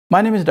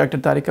My name is Dr.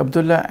 Tariq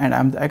Abdullah and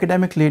I'm the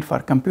academic lead for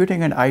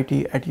Computing and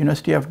IT at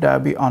University of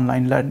Derby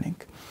Online Learning.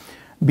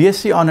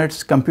 BSc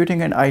Honors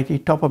Computing and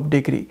IT top-up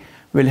degree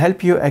will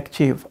help you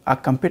achieve a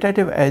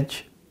competitive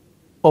edge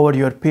over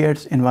your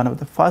peers in one of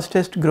the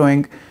fastest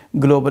growing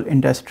global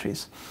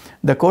industries.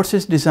 The course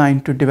is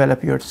designed to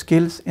develop your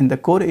skills in the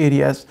core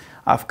areas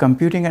of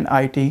computing and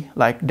IT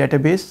like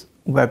database,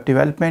 web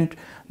development,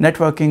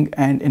 networking,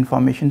 and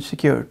information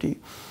security.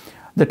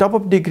 The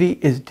top-up degree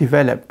is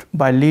developed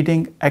by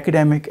leading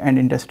academic and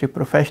industry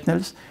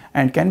professionals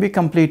and can be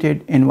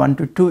completed in 1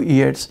 to 2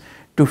 years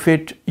to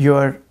fit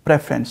your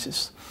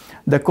preferences.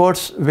 The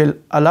course will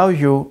allow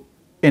you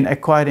in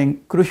acquiring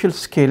crucial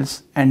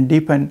skills and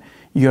deepen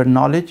your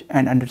knowledge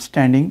and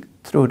understanding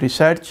through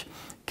research,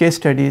 case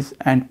studies,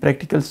 and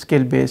practical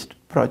skill-based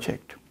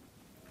project.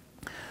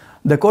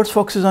 The course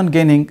focuses on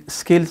gaining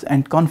skills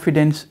and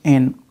confidence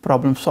in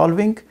problem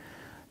solving,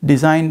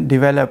 design,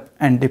 develop,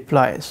 and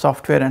deploy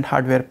software and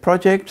hardware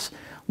projects,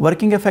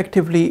 working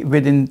effectively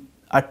within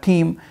a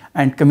team,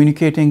 and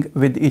communicating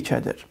with each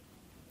other.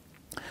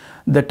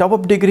 The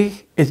top-up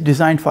degree is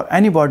designed for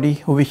anybody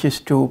who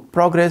wishes to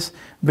progress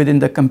within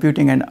the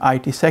computing and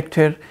IT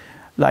sector,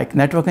 like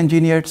network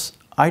engineers,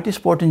 IT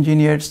support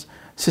engineers,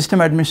 system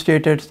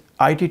administrators,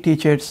 IT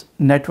teachers,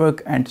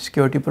 network and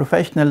security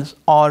professionals,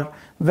 or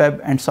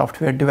web and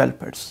software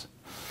developers.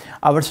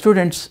 Our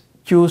students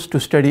choose to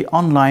study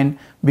online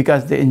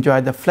because they enjoy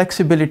the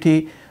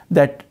flexibility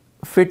that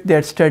fit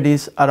their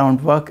studies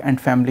around work and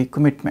family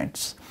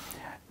commitments.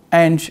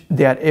 And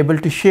they are able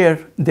to share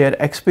their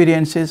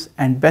experiences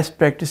and best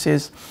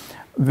practices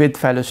with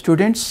fellow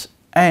students,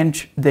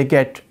 and they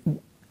get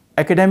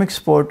academic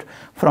support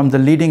from the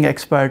leading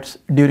experts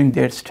during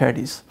their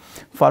studies.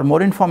 For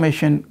more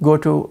information, go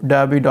to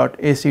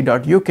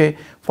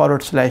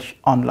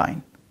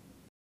derby.ac.uk/online.